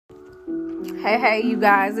Hey, you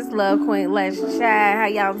guys, it's Love Queen. Let's chat. How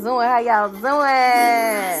y'all doing?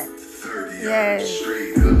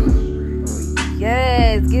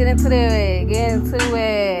 Yes, get into it.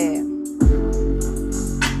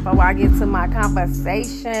 Before I get to my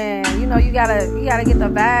conversation, you gotta get the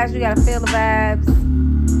vibes. You gotta feel the vibes.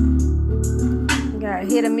 You gotta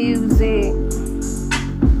hear the music.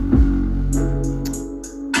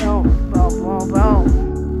 Boom, boom, boom, boom.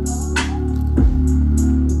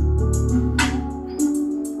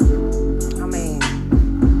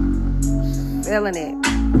 Feeling it.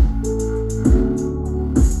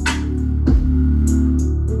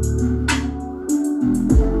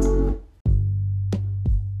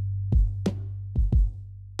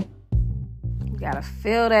 You gotta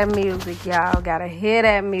feel that music, y'all. Gotta hear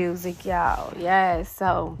that music, y'all. Yes.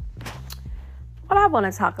 So, what I want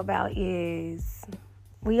to talk about is,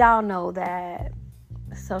 we all know that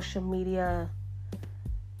social media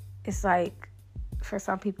is like, for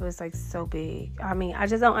some people, it's like so big. I mean, I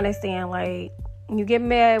just don't understand. Like, you get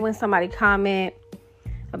mad when somebody comment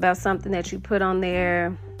about something that you put on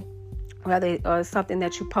there, or something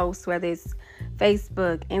that you post, whether it's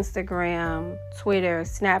Facebook, Instagram, Twitter,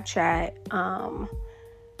 Snapchat,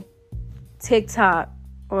 TikTok,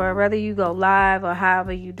 or whether you go live or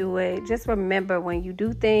however you do it. Just remember, when you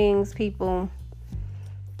do things, people,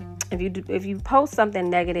 if you post something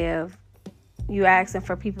negative, you asking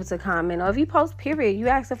for people to comment, or if you post period, you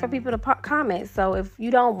asking for people to comment. So if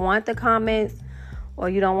you don't want the comments, or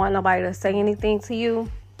you don't want nobody to say anything to you,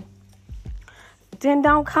 then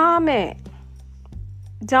don't comment.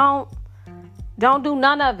 Don't do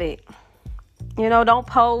none of it. Don't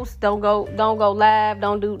post, don't go live,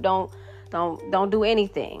 don't do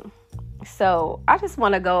anything. So I just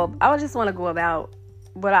want to go about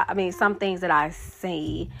some things that I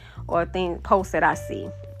see, or posts that I see.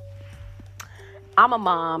 I'm a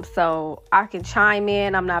mom, so I can chime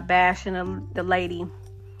in. I'm not bashing the lady.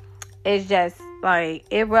 It's just like,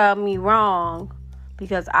 it rubbed me wrong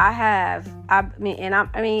because it's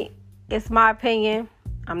my opinion.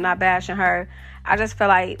 I'm not bashing her. I just feel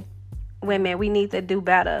like women, we need to do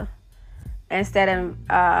better. Instead of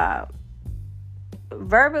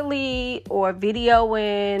verbally or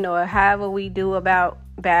videoing or however we do about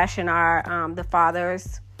bashing our the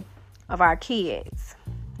fathers of our kids.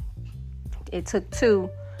 It took two.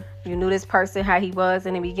 You knew this person how he was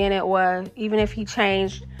in the beginning, or even if he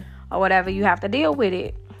changed or whatever, you have to deal with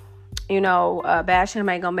it. Bashing him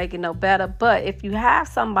ain't gonna make it no better. But if you have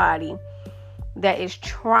somebody that is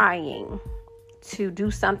trying to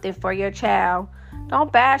do something for your child,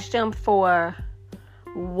 don't bash them for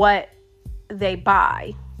what they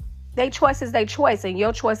buy. Their choice is their choice, and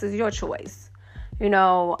your choice is your choice.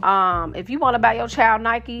 If you want to buy your child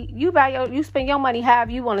Nike, you spend your money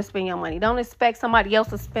however you want to spend your money. Don't expect somebody else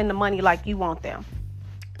to spend the money like you want them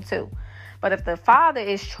to. But if the father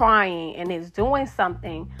is trying and is doing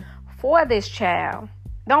something for this child,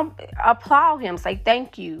 don't applaud him. Say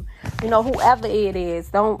thank you. Whoever it is,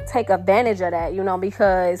 don't take advantage of that.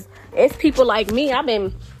 Because it's people like me.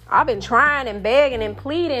 I've been trying and begging and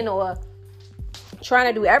pleading, or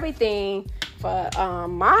trying to do everything for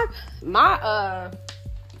my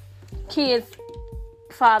kids'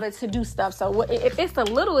 father to do stuff. So if it's the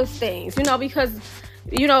littlest things, because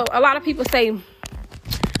a lot of people say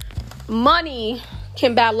money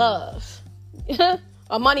can buy love,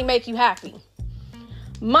 or money make you happy.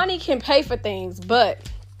 Money can pay for things,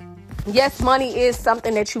 but yes, money is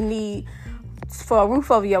something that you need for a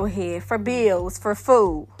roof over your head, for bills, for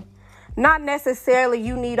food. Not necessarily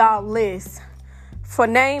you need all this for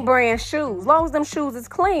name brand shoes. As long as them shoes is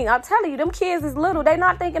clean. I'm telling you, them kids is little. They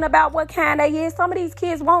not thinking about what kind they is. Some of these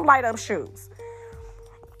kids won't light up shoes.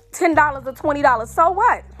 $10 or $20. So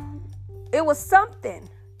what? It was something.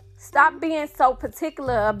 Stop being so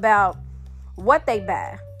particular about what they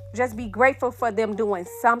buy. Just be grateful for them doing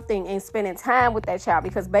something and spending time with that child.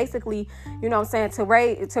 Because basically,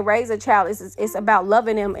 to raise a child, it's about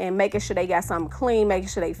loving them and making sure they got something clean, making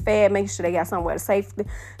sure they fed, making sure they got somewhere safe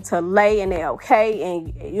to lay and they're okay,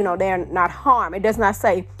 and they're not harmed. It does not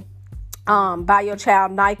say buy your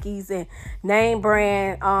child Nikes and name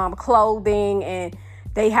brand clothing, and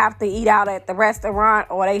they have to eat out at the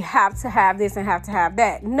restaurant, or they have to have this and have to have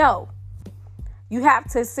that. No. You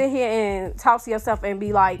have to sit here and talk to yourself and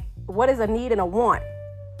be like, what is a need and a want?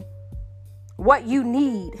 What you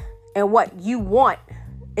need and what you want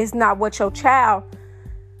is not what your child.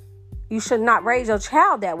 You should not raise your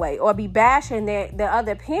child that way, or be bashing the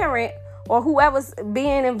other parent or whoever's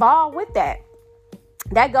being involved with that.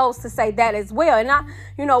 That goes to say that as well. And I,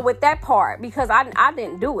 with that part, because I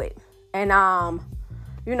didn't do it. And,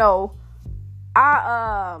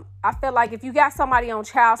 I feel like if you got somebody on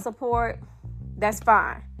child support, that's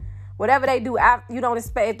fine. Whatever they do, you don't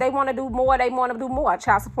expect. If they want to do more, they want to do more.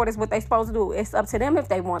 Child support is what they're supposed to do. It's up to them if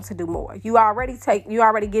they want to do more. You already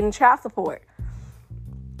getting child support.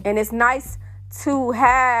 And it's nice to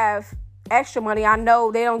have extra money. I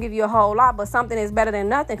know they don't give you a whole lot, but something is better than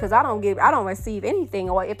nothing, because I don't receive anything,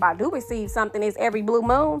 or if I do receive something, it's every blue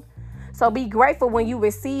moon. So be grateful when you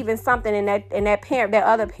receiving something and that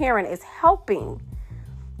other parent is helping.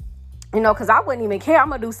 Because I wouldn't even care. I'm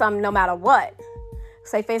gonna do something no matter what.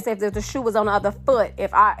 Say, for instance, if the shoe was on the other foot, even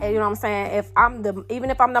if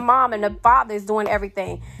I'm the mom and the father is doing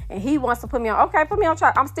everything and he wants to put me on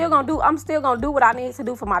child, I'm still gonna do what I need to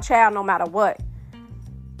do for my child no matter what.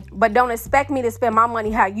 But don't expect me to spend my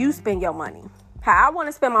money how you spend your money. How I want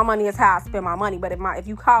to spend my money is how I spend my money. But if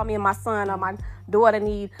you call me and my son or my daughter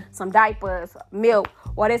need some diapers, milk,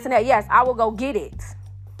 or this and that, yes, I will go get it.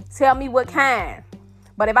 Tell me what kind.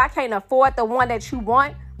 But if I can't afford the one that you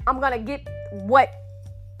want, I'm gonna get what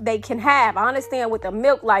they can have. I understand with the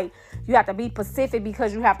milk, like, you have to be specific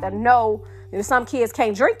because you have to know if some kids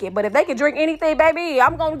can't drink it. But if they can drink anything, baby,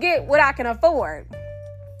 I'm going to get what I can afford.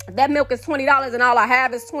 If that milk is $20 and all I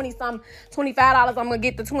have is $25, I'm going to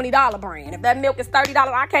get the $20 brand. If that milk is $30,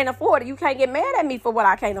 I can't afford it. You can't get mad at me for what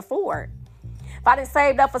I can't afford. If I done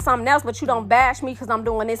saved up for something else, but you don't bash me because I'm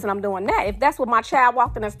doing this and I'm doing that. If that's what my child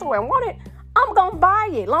walked in the store and wanted, I'm going to buy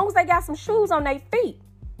it. As long as they got some shoes on their feet.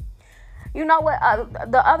 You know what?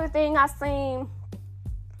 The other thing I seen,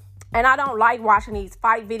 and I don't like watching these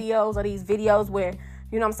fight videos or these videos where,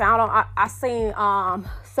 you know what I'm saying? I seen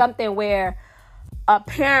something where a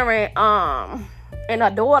parent and a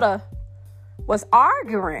daughter was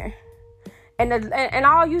arguing, and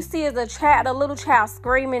all you see is a little child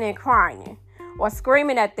screaming and crying or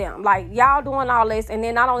screaming at them like, y'all doing all this. And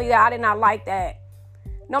then not only that, I did not like that.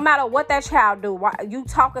 No matter what that child do, you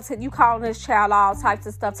calling this child all types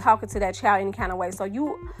of stuff, talking to that child any kind of way. So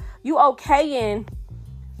you okaying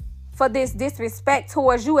for this disrespect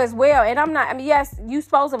towards you as well. And yes, you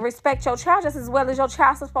supposed to respect your child just as well as your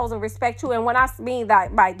child's supposed to respect you. And when I mean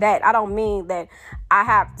that by that, I don't mean that I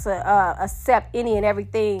have to accept any and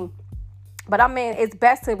everything. But I mean, it's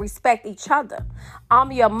best to respect each other.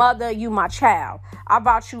 I'm your mother, you my child. I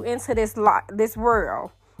brought you into this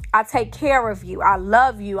world. I take care of you. I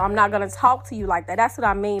love you. I'm not going to talk to you like that. That's what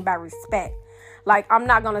I mean by respect. Like, I'm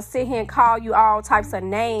not going to sit here and call you all types of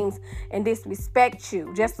names and disrespect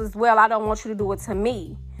you. Just as well, I don't want you to do it to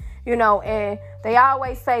me. And they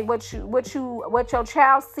always say what your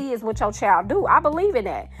child see is what your child do. I believe in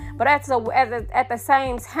that. But at the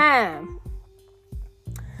same time,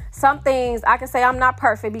 some things I can say I'm not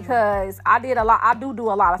perfect because I do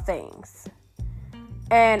a lot of things.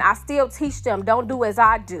 And I still teach them, don't do as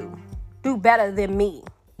I do. Do better than me.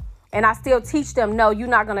 And I still teach them, no, you're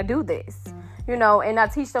not going to do this. And I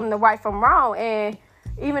teach them the right from wrong. And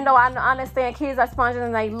even though I understand kids are sponges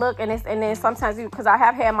and they look, and then sometimes, because I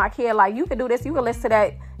have had my kid like, you can do this, you can listen to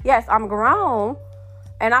that. Yes, I'm grown.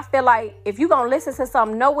 And I feel like if you're going to listen to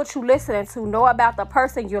something, know what you're listening to. Know about the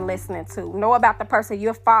person you're listening to. Know about the person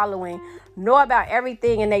you're following. Know about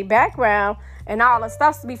everything in their background and all the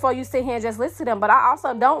stuff before you sit here and just listen to them. But I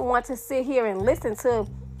also don't want to sit here and listen to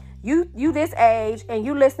you this age and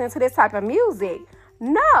you listening to this type of music.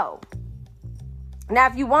 No. Now,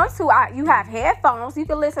 if you want to, you have headphones. You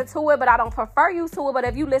can listen to it, but I don't prefer you to it. But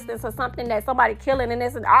if you listen to something that somebody killing and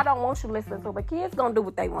this, I don't want you to listen to it. But kids going to do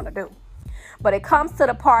what they want to do. But it comes to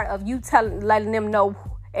the part of you letting them know,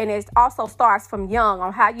 and it also starts from young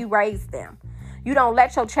on how you raise them. You don't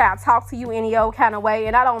let your child talk to you any old kind of way.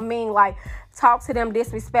 And I don't mean like talk to them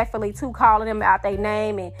disrespectfully too, calling them out their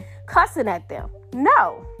name and cussing at them.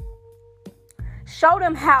 No. Show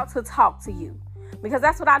them how to talk to you. Because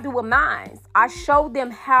that's what I do with mine. I show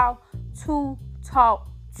them how to talk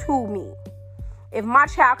to me. If my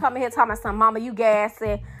child come in here talking about something, mama, you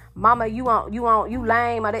gassing, mama, you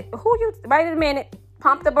lame, or wait a minute,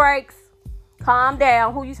 pump the brakes, calm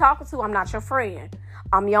down. Who you talking to? I'm not your friend.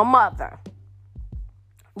 I'm your mother.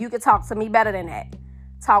 You can talk to me better than that.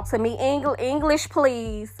 Talk to me English,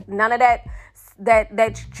 please. None of that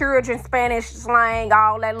children Spanish slang,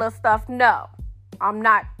 all that little stuff. No, I'm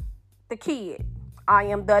not the kid. I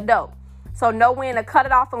am the adult. So know when to cut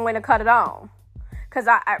it off and when to cut it on. Because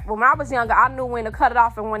when I was younger, I knew when to cut it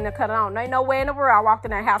off and when to cut it on. There ain't no way in the world I walked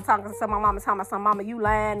in that house talking to my mama, mama, you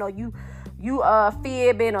lying, or you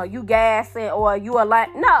fibbing, or you gassing, or you a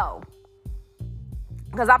lying. No.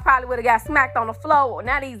 Because I probably would have got smacked on the floor.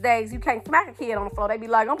 Now these days, you can't smack a kid on the floor. They be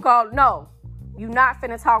like, no. You not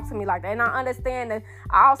finna talk to me like that. And I understand that.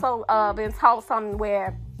 I also been taught something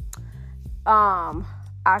where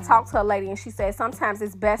I talked to a lady and she said sometimes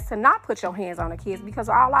it's best to not put your hands on the kids because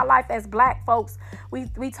all our life as black folks,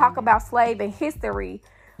 we talk about slave and history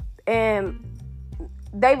and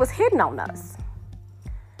they was hitting on us.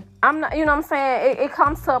 I'm not, you know what I'm saying? It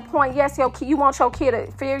comes to a point, yes, you want your kid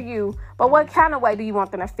to fear you, but what kind of way do you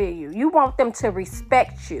want them to fear you? You want them to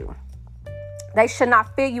respect you. They should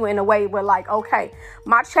not fear you in a way where like, okay,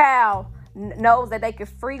 my child knows that they can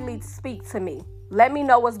freely speak to me. Let me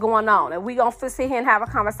know what's going on. And we going to sit here and have a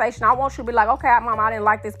conversation. I want you to be like, okay, Mom, I didn't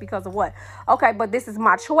like this because of what? Okay, but this is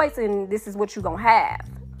my choice and this is what you're going to have.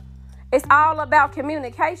 It's all about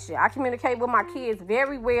communication. I communicate with my kids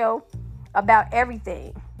very well about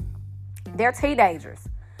everything. They're teenagers.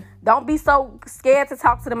 Don't be so scared to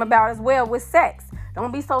talk to them about as well with sex.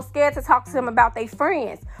 Don't be so scared to talk to them about their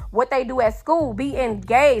friends, what they do at school. Be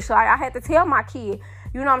engaged. So I had to tell my kid,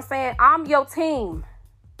 you know what I'm saying? I'm your team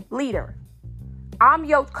leader. I'm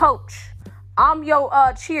your coach. I'm your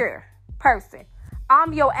cheer person.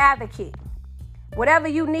 I'm your advocate. Whatever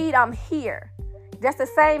you need, I'm here. Just the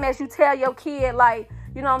same as you tell your kid, like,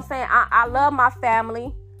 you know what I'm saying? I love my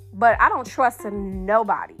family, but I don't trust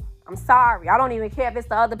nobody. I'm sorry. I don't even care if it's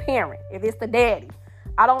the other parent, if it's the daddy.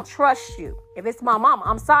 I don't trust you. If it's my mama,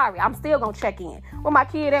 I'm sorry. I'm still going to check in. With my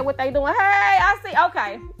kid at what they doing? Hey, I see.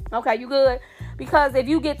 Okay, you good? Because if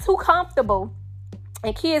you get too comfortable,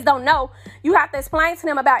 and kids don't know, you have to explain to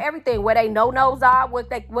them about everything, where they no-nos are,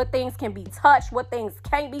 what things can be touched, what things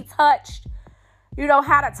can't be touched. You know,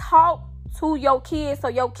 how to talk to your kid so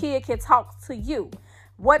your kid can talk to you.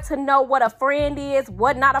 What to know what a friend is,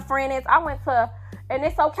 what not a friend is. And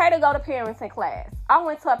it's okay to go to parenting class. I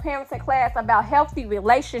went to a parenting class about healthy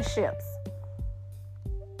relationships.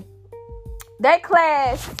 That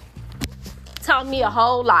class taught me a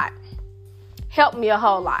whole lot. Helped me a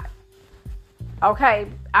whole lot. Okay,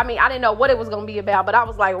 I mean, I didn't know what it was going to be about, but I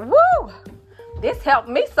was like, woo, this helped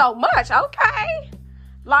me so much. Okay.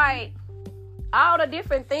 Like, all the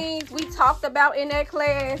different things we talked about in that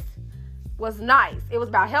class was nice. It was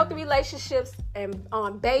about healthy relationships and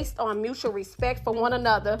based on mutual respect for one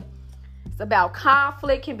another. It's about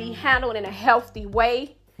conflict can be handled in a healthy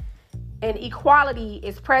way, and equality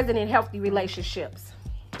is present in healthy relationships.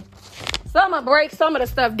 So I'm going to break some of the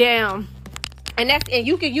stuff down, and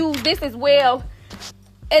you can use this as well.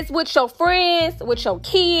 It's with your friends, with your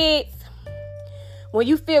kids. When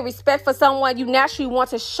you feel respect for someone, you naturally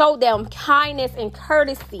want to show them kindness and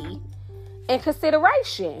courtesy and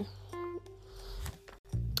consideration.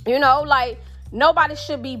 You know, like nobody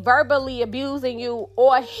should be verbally abusing you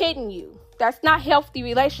or hitting you. That's not healthy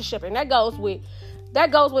relationship. And that goes with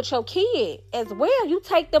your kid as well. You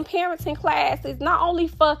take them parenting classes, not only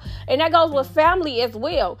and that goes with family as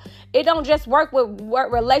well. It don't just work with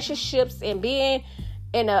relationships and being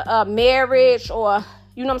in a marriage or,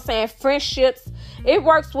 you know what I'm saying, friendships. It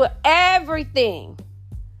works with everything.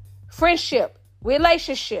 Friendship,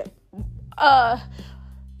 relationship,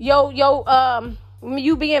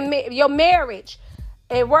 you being your marriage.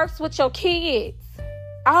 It works with your kids.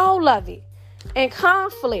 All of it. And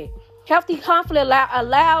conflict. Healthy conflict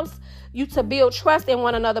allows you to build trust in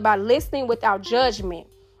one another by listening without judgment.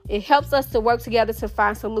 It helps us to work together to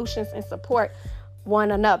find solutions and support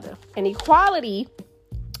one another. And equality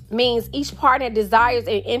means each partner's desires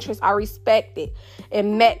and interests are respected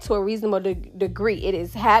and met to a reasonable degree. It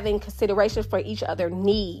is having consideration for each other's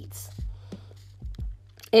needs.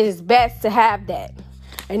 It is best to have that.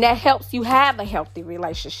 And that helps you have a healthy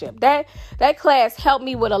relationship. That class helped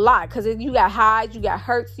me with a lot because you got highs, you got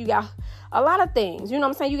hurts, you got a lot of things. You know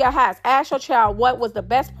what I'm saying? You got highs. Ask your child what was the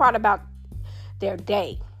best part about their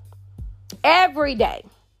day. Every day.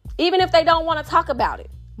 Even if they don't want to talk about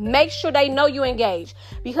it. Make sure they know you engage.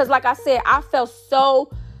 Because like I said, I felt so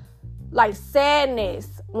like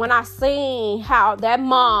sadness when I seen how that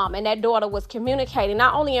mom and that daughter was communicating,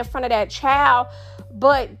 not only in front of that child,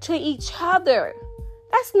 but to each other.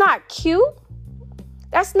 That's not cute.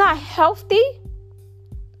 That's not healthy.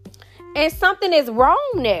 And something is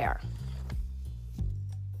wrong there.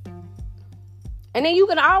 And then you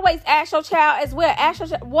can always ask your child as well. Ask your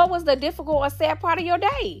child, what was the difficult or sad part of your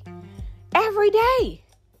day? Every day.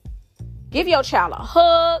 Give your child a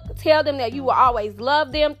hug. Tell them that you will always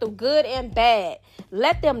love them through good and bad.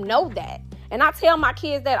 Let them know that. And I tell my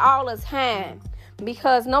kids that all the time.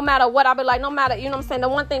 Because no matter what, I'll be like, no matter, you know what I'm saying? The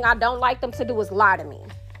one thing I don't like them to do is lie to me.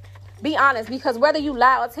 Be honest. Because whether you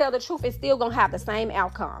lie or tell the truth, it's still going to have the same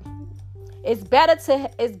outcome. It's better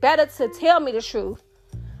to tell me the truth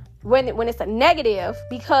when it's a negative,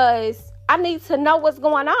 because I need to know what's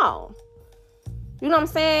going on. You know what I'm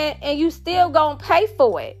saying? And you still going to pay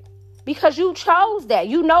for it. because you chose that.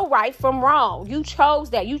 You know right from wrong. You chose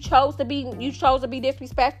that. You chose to be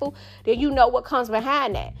disrespectful. Then you know what comes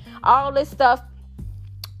behind that. All this stuff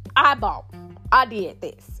I bought. I did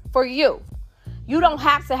this for you. You don't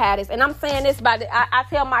have to have this. And I'm saying this I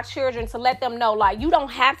tell my children to let them know, like, you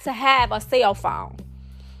don't have to have a cell phone.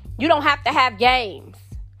 You don't have to have games.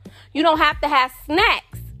 You don't have to have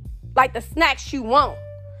snacks, like the snacks you want.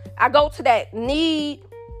 I go to that need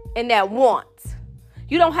and that want.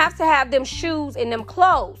 You don't have to have them shoes and them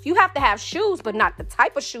clothes. You have to have shoes, but not the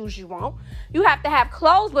type of shoes you want. You have to have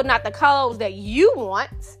clothes, but not the clothes that you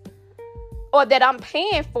want or that I'm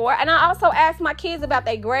paying for. And I also ask my kids about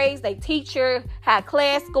their grades, their teacher, how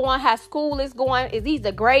class going, how school is going. Is these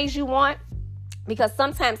the grades you want? Because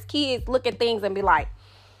sometimes kids look at things and be like,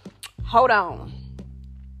 hold on,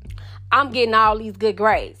 I'm getting all these good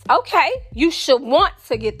grades. Okay, you should want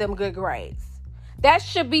to get them good grades. That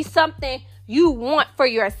should be something you want for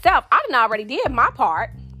yourself. I done already did my part.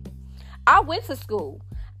 I went to school.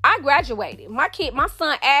 I graduated. My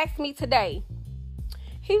son asked me today.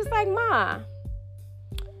 He was like, "Mom,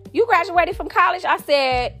 you graduated from college?" I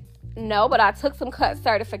said, "No, but I took some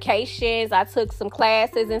certifications. I took some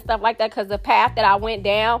classes and stuff like that because the path that I went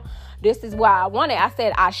down, this is why I wanted." I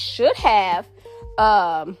said I should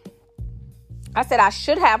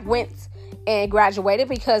have went and graduated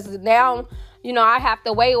because now, I have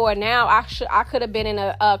to wait, or now I could have been in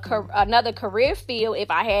another career field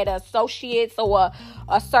if I had associates or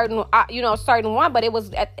a certain one. But it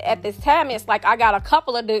was at this time, it's like I got a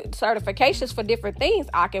couple of the certifications for different things.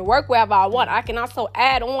 I can work wherever I want. I can also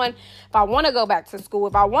add on if I want to go back to school.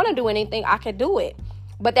 If I want to do anything, I can do it.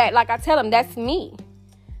 But that, like I tell them, that's me.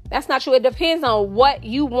 That's not true. It depends on what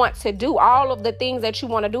you want to do. All of the things that you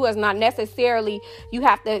want to do is not necessarily you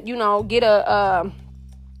have to, get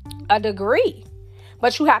a degree.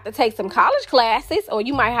 But you have to take some college classes, or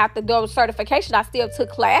you might have to go certification. I still took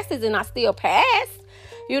classes and I still passed.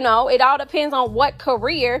 It all depends on what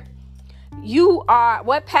career you are,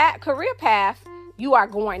 career path you are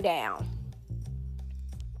going down.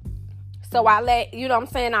 So I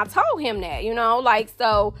I told him that,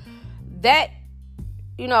 so that,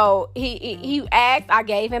 he asked, I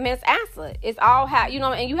gave him his answer. It's all how,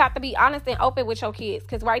 and you have to be honest and open with your kids.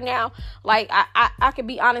 Because right now, like, I can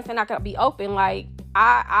be honest and I can be open. Like,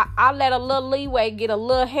 I let a little leeway get a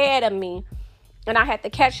little ahead of me, and I had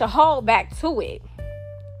to catch a hold back to it.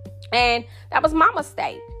 And that was my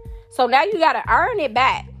mistake. So now you got to earn it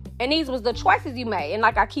back. And these was the choices you made. And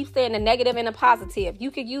like I keep saying, the negative and the positive.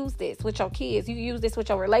 You could use this with your kids. You use this with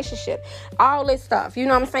your relationship. All this stuff. You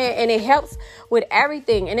know what I'm saying? And it helps with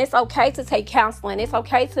everything. And it's okay to take counseling. It's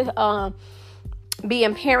okay to be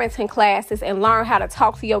in parenting classes and learn how to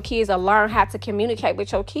talk to your kids or learn how to communicate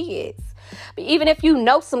with your kids. But even if you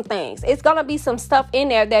know some things, it's going to be some stuff in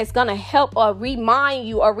there that's going to help or remind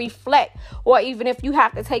you or reflect. Or even if you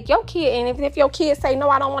have to take your kid, and even if your kids say, "No,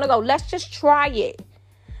 I don't want to go," let's just try it.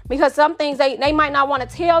 Because some things they might not want to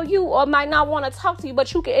tell you or might not want to talk to you, but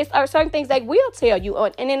certain things they will tell you.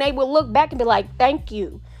 And then they will look back and be like, "Thank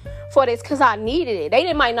you for this because I needed it."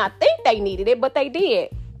 They might not think they needed it, but they did.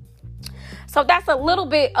 So that's a little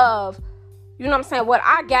bit of, what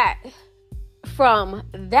I got from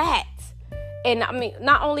that. And I mean,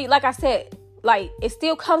 not only, like I said, like, it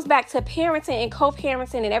still comes back to parenting and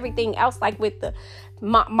co-parenting and everything else. Like with the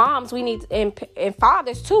moms, we need, and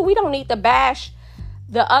fathers too, we don't need to bash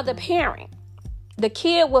the other parent. The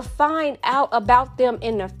kid will find out about them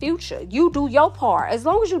in the future. You do your part, as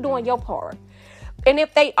long as you're doing your part. And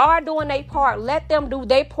if they are doing their part, let them do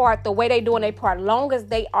their part the way they doing their part. As long as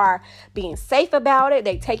they are being safe about it,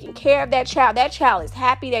 they taking care of that child. That child is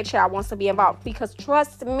happy. That child wants to be involved. Because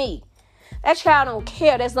trust me, that child don't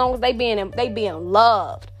care as long as they being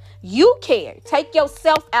loved. You care. Take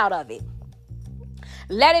yourself out of it.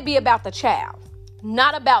 Let it be about the child.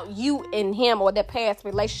 Not about you and him or their past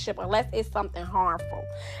relationship, unless it's something harmful.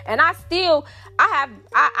 And I still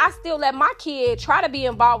let my kid try to be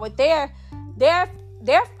involved with their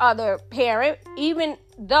other parent, even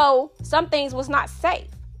though some things was not safe.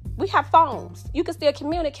 We have phones. You can still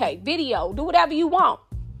communicate, video, do whatever you want.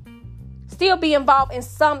 Still be involved in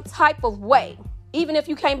some type of way, even if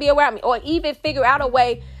you can't be around me, or even figure out a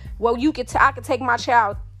way where I could take my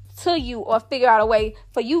child to you, or figure out a way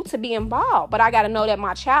for you to be involved. But I got to know that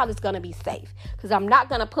my child is going to be safe, because I'm not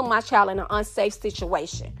going to put my child in an unsafe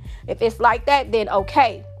situation. If it's like that, then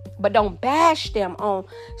okay. But don't bash them on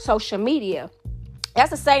social media.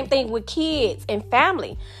 That's the same thing with kids and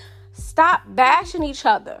family. Stop bashing each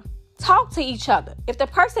other. Talk to each other. If the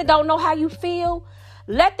person don't know how you feel,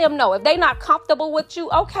 Let them know. If they're not comfortable with you,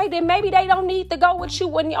 okay, then maybe they don't need to go with you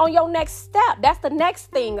on your next step. That's the next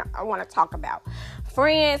thing I want to talk about.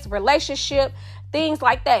 Friends, relationship, things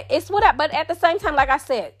like that. It's whatever. But at the same time, like I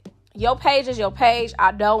said, your page is your page.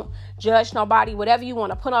 I don't judge nobody. Whatever you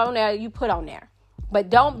want to put on there, you put on there. But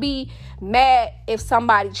don't be mad if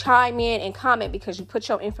somebody chime in and comment because you put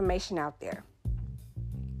your information out there.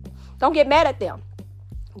 Don't get mad at them.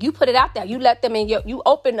 You put it out there. You let them in. You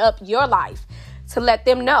open up your life to let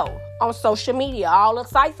them know on social media, all the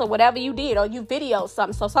sites or whatever you did, or you video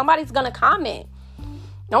something. So somebody's going to comment.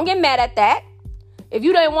 Don't get mad at that. If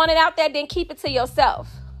you don't want it out there, then keep it to yourself.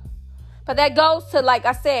 But that goes to, like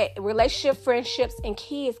I said, relationship, friendships, and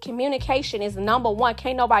kids. Communication is number one.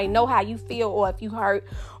 Can't nobody know how you feel or if you hurt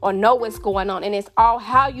or know what's going on. And it's all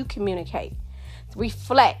how you communicate.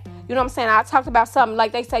 Reflect. You know what I'm saying? I talked about something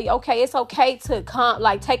like they say, okay, it's okay to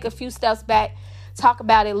take a few steps back, talk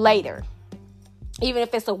about it later. Even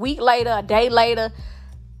if it's a week later, a day later,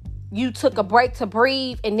 you took a break to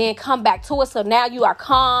breathe and then come back to it. So now you are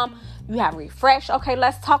calm. You have refreshed. Okay,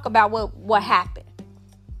 let's talk about what happened.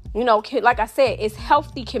 You know, like I said, it's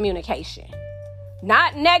healthy communication,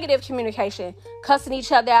 not negative communication, cussing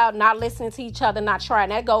each other out, not listening to each other, not trying.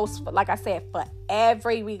 That goes, like I said, for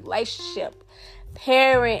every relationship,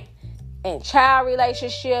 parent and child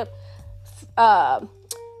relationship,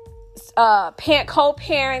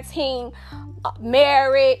 co-parenting,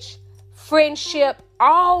 marriage, friendship.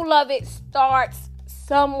 All of it starts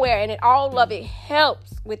somewhere, and all of it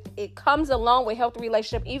helps with. It comes along with healthy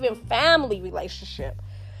relationship, even family relationship.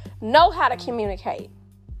 Know how to communicate.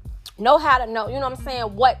 Know how to know, you know what I'm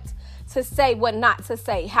saying, what to say, what not to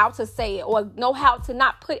say, how to say it, or know how to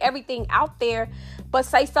not put everything out there, but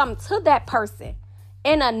say something to that person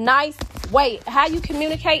in a nice way. How you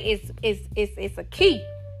communicate is a key.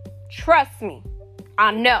 Trust me.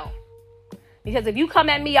 I know. Because if you come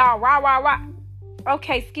at me all rah,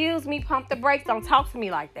 okay, excuse me, pump the brakes, don't talk to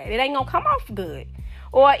me like that. It ain't gonna come off good.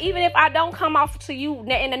 Or even if I don't come off to you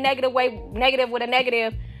in a negative way, negative with a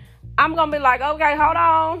negative, I'm going to be like, okay, hold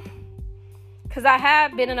on. Because I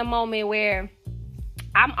have been in a moment where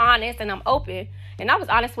I'm honest and I'm open. And I was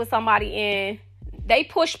honest with somebody and they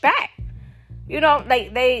push back. You know,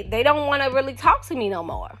 they don't want to really talk to me no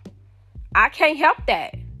more. I can't help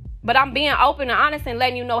that. But I'm being open and honest and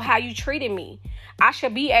letting you know how you treated me.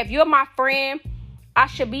 If you're my friend, I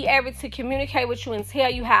should be able to communicate with you and tell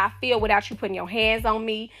you how I feel without you putting your hands on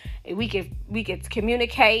me. We could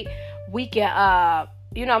communicate. We can,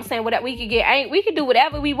 you know what I'm saying? We can do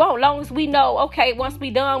whatever we want, long as we know, okay, once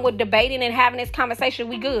we done with debating and having this conversation,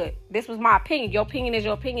 we good. This was my opinion. Your opinion is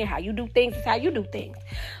your opinion. How you do things is how you do things.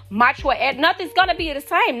 My choice. Nothing's going to be the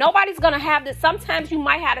same. Nobody's going to have this. Sometimes you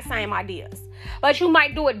might have the same ideas, but you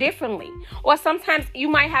might do it differently. Or sometimes you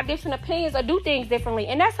might have different opinions or do things differently.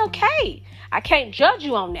 And that's okay. I can't judge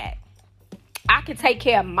you on that. I can take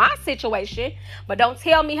care of my situation, but don't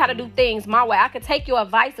tell me how to do things my way. I can take your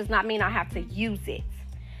advice, does not mean I have to use it.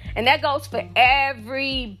 And that goes for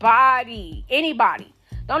everybody, anybody.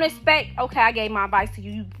 Don't expect, okay, I gave my advice to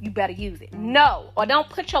you, you better use it. No, or don't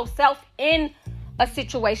put yourself in a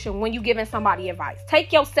situation when you're giving somebody advice.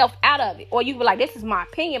 Take yourself out of it. Or you be like, this is my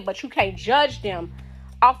opinion, but you can't judge them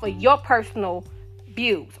off of your personal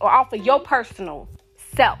views or off of your personal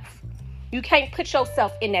self. You can't put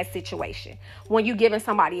yourself in that situation when you're giving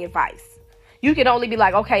somebody advice. You can only be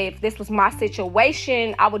like, okay, if this was my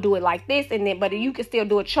situation, I would do it like this. But you can still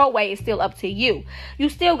do it your way. It's still up to you. You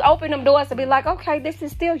still open them doors to be like, okay, this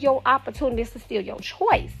is still your opportunity. This is still your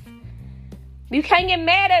choice. You can't get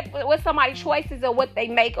mad at what somebody's choices or what they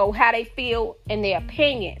make or how they feel and their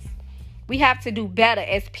opinions. We have to do better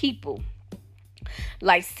as people.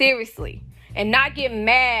 Like, seriously. And not get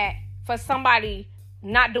mad for somebody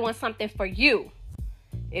not doing something for you.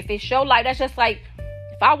 If it's your life, that's just like,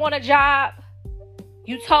 if I want a job,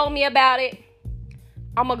 you told me about it,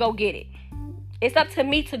 I'm going to go get it. It's up to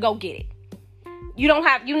me to go get it.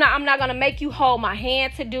 I'm not going to make you hold my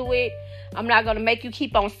hand to do it. I'm not going to make you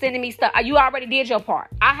keep on sending me stuff. You already did your part.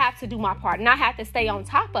 I have to do my part, and I have to stay on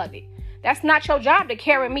top of it. That's not your job to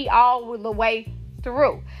carry me all the way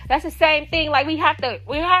through. That's the same thing. Like, we have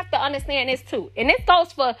to understand this too. And this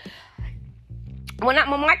goes for when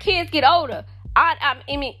my kids get older. I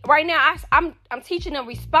mean, right now I'm teaching them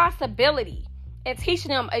responsibility and teaching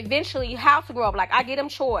them eventually how to grow up. Like, I get them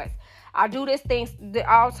chores. I do this things,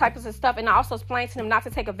 all types of stuff, and I also explain to them not to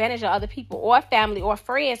take advantage of other people or family or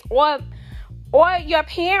friends or your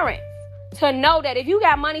parents. To know that if you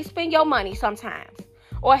got money, spend your money sometimes,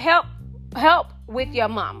 or help with your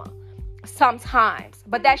mama. sometimes.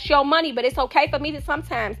 But that's your money. But it's okay for me to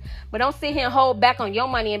sometimes. But don't sit here and hold back on your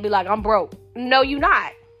money and be like, I'm broke. No, you're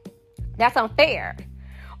not. That's unfair.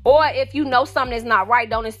 Or if you know something is not right,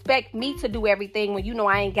 don't expect me to do everything when you know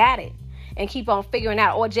I ain't got it. And keep on figuring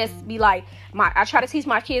out. Or just be like, I try to teach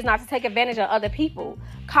my kids not to take advantage of other people.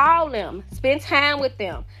 Call them. Spend time with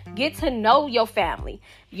them. Get to know your family,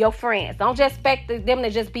 your friends. Don't just expect them to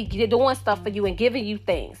just be doing stuff for you and giving you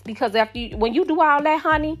things. Because when you do all that,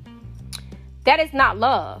 honey, that is not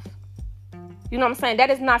love. You know what I'm saying? That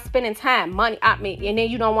is not spending time, money, and then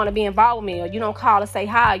you don't want to be involved with me, or you don't call to say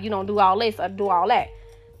hi, you don't do all this or do all that.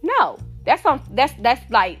 No, that's not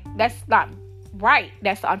right.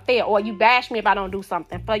 That's unfair. Or you bash me if I don't do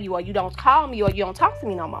something for you, or you don't call me, or you don't talk to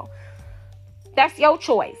me no more. That's your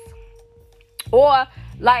choice. Or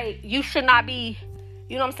like, you should not be,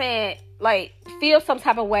 you know what I'm saying, like, feel some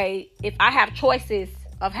type of way if I have choices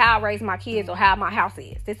of how I raise my kids or how my house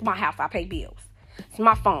is. This is my house. I pay bills. It's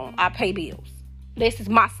my phone. I pay bills. This is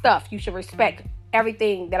my stuff. You should respect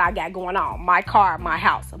everything that I got going on. My car, my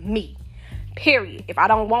house, me. Period. If I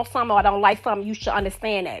don't want something or I don't like something, you should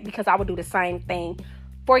understand that, because I would do the same thing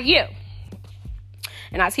for you.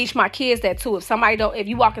 And I teach my kids that too. If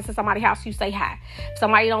you walk into somebody's house, you say hi. If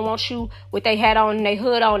somebody don't want you with their hat on and their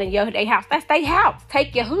hood on in their house, that's their house.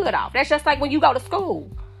 Take your hood off. That's just like when you go to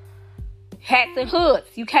school. Hats and hoods,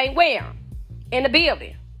 you can't wear them in the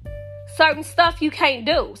building. Certain stuff you can't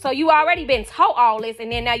do. So you already been taught all this,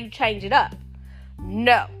 and then now you change it up.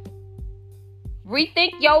 No.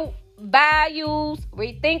 Rethink your values.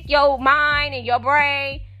 Rethink your mind and your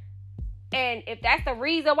brain. And if that's the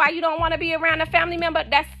reason why you don't want to be around a family member,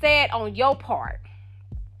 that's sad on your part.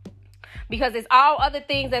 Because it's all other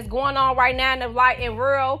things that's going on right now in the light and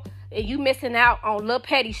rural, and you missing out on little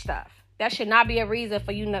petty stuff. That should not be a reason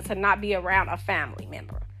for you to not be around a family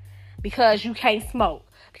member. Because you can't smoke.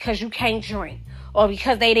 Because you can't drink. Or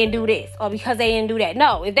because they didn't do this. Or because they didn't do that.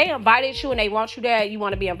 No, if they invited you and they want you there, you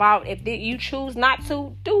want to be involved. If you choose not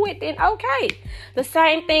to do it, then okay. The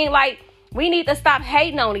same thing, like, we need to stop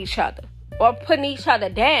hating on each other. Or putting each other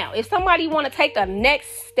down. If somebody want to take the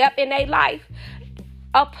next step in their life,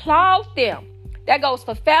 applaud them. That goes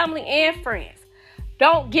for family and friends.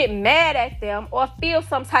 Don't get mad at them or feel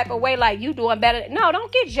some type of way like you doing better. No,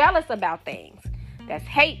 don't get jealous about things. That's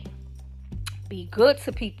hate. Be good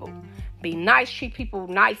to people. Be nice. Treat people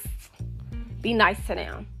nice. Be nice to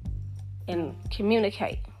them. And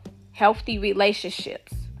communicate. Healthy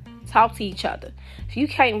relationships. Talk to each other. If you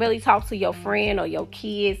can't really talk to your friend or your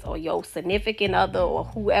kids or your significant other or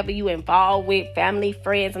whoever you involved with, family,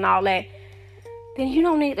 friends, and all that, then you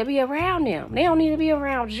don't need to be around them. They don't need to be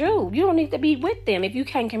around you. You don't need to be with them if you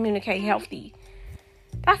can't communicate healthy.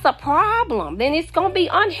 That's a problem. Then it's going to be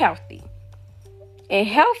unhealthy. And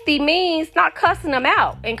healthy means not cussing them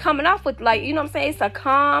out and coming off with, like, you know what I'm saying? It's a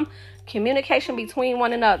calm communication between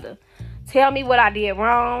one another. Tell me what I did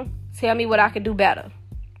wrong. Tell me what I could do better.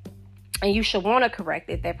 And you should want to correct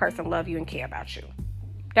it if that person love you and care about you.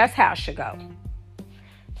 That's how it should go.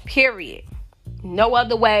 Period. No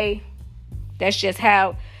other way. That's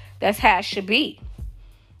how it should be.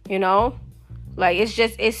 You know? Like,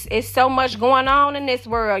 it's so much going on in this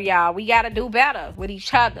world, y'all. We got to do better with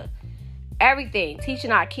each other. Everything.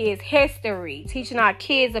 Teaching our kids history. Teaching our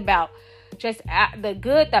kids about just the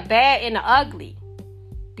good, the bad, and the ugly.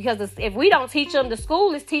 Because if we don't teach them, the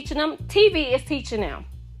school is teaching them. TV is teaching them.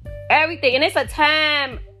 Everything. And it's a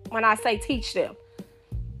time when I say teach them.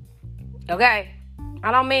 Okay?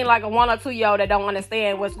 I don't mean like a 1 or 2 year old that don't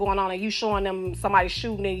understand what's going on and you showing them somebody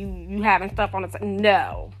shooting and you having stuff on the side.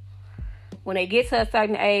 No. When they get to a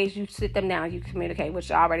certain age, you sit them down, you communicate, which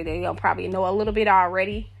already they don't probably know a little bit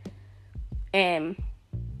already. And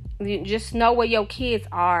you just know where your kids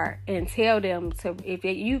are and tell them to, if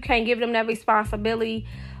you can't give them that responsibility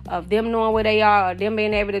of them knowing where they are or them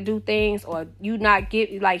being able to do things, or you not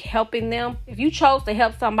helping them. If you chose to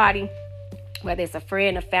help somebody, whether it's a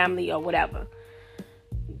friend, a family, or whatever,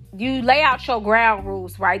 you lay out your ground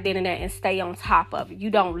rules right then and there and stay on top of it. You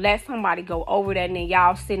don't let somebody go over that and then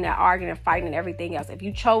y'all sitting there arguing and fighting and everything else. If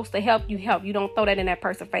you chose to help, you help. You don't throw that in that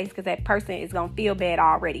person's face, because that person is going to feel bad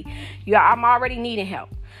already. I'm already needing help.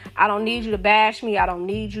 I don't need you to bash me. I don't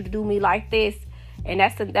need you to do me like this. And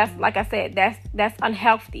that's like I said, that's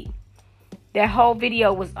unhealthy. That whole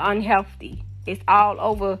video was unhealthy. It's all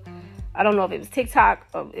over. I don't know if it was TikTok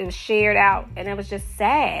or it was shared out, and it was just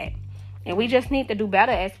sad. And we just need to do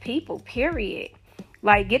better as people, period.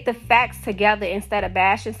 Like, get the facts together instead of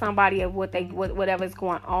bashing somebody of whatever's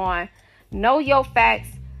going on. Know your facts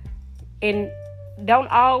and don't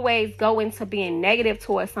always go into being negative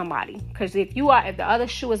towards somebody. Because if the other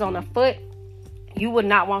shoe is on the foot You would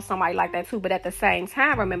not want somebody like that too. But at the same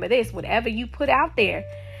time, remember this, whatever you put out there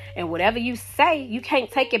and whatever you say, you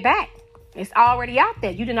can't take it back. It's already out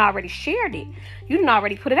there. You done already shared it. You done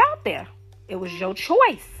already put it out there. It was your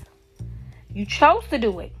choice. You chose to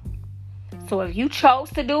do it. So if you chose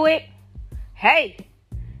to do it, hey,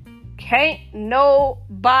 can't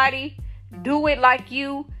nobody do it like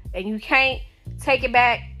you, and you can't take it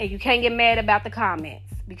back, and you can't get mad about the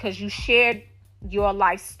comments because you shared your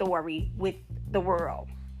life story with the world.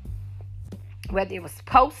 Whether it was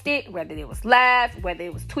posted, whether it was live, whether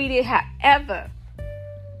it was tweeted, however,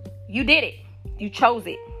 you did it. You chose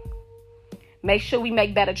it. Make sure we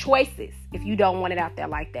make better choices. If you don't want it out there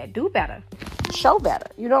like that, do better. Show better.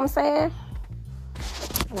 You know what I'm saying?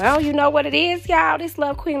 Well, you know what it is, y'all. This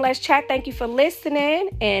Love Queen Let's Chat. Thank you for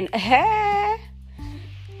listening. And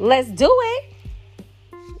let's do it.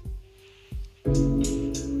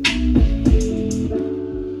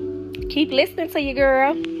 Keep listening to your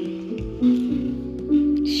girl.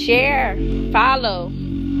 Share. Follow.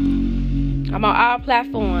 I'm on all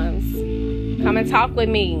platforms. Come and talk with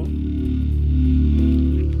me.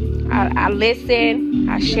 I listen.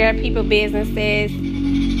 I share people businesses.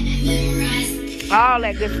 All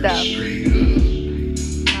that good stuff.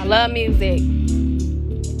 I love music.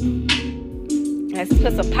 Let's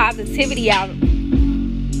put some positivity out.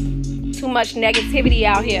 Too much negativity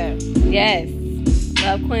out here. Yes.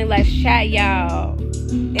 Love Queen Let's Chat, y'all.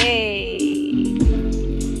 Hey.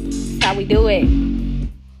 That's how we do it.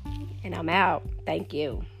 And I'm out. Thank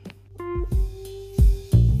you.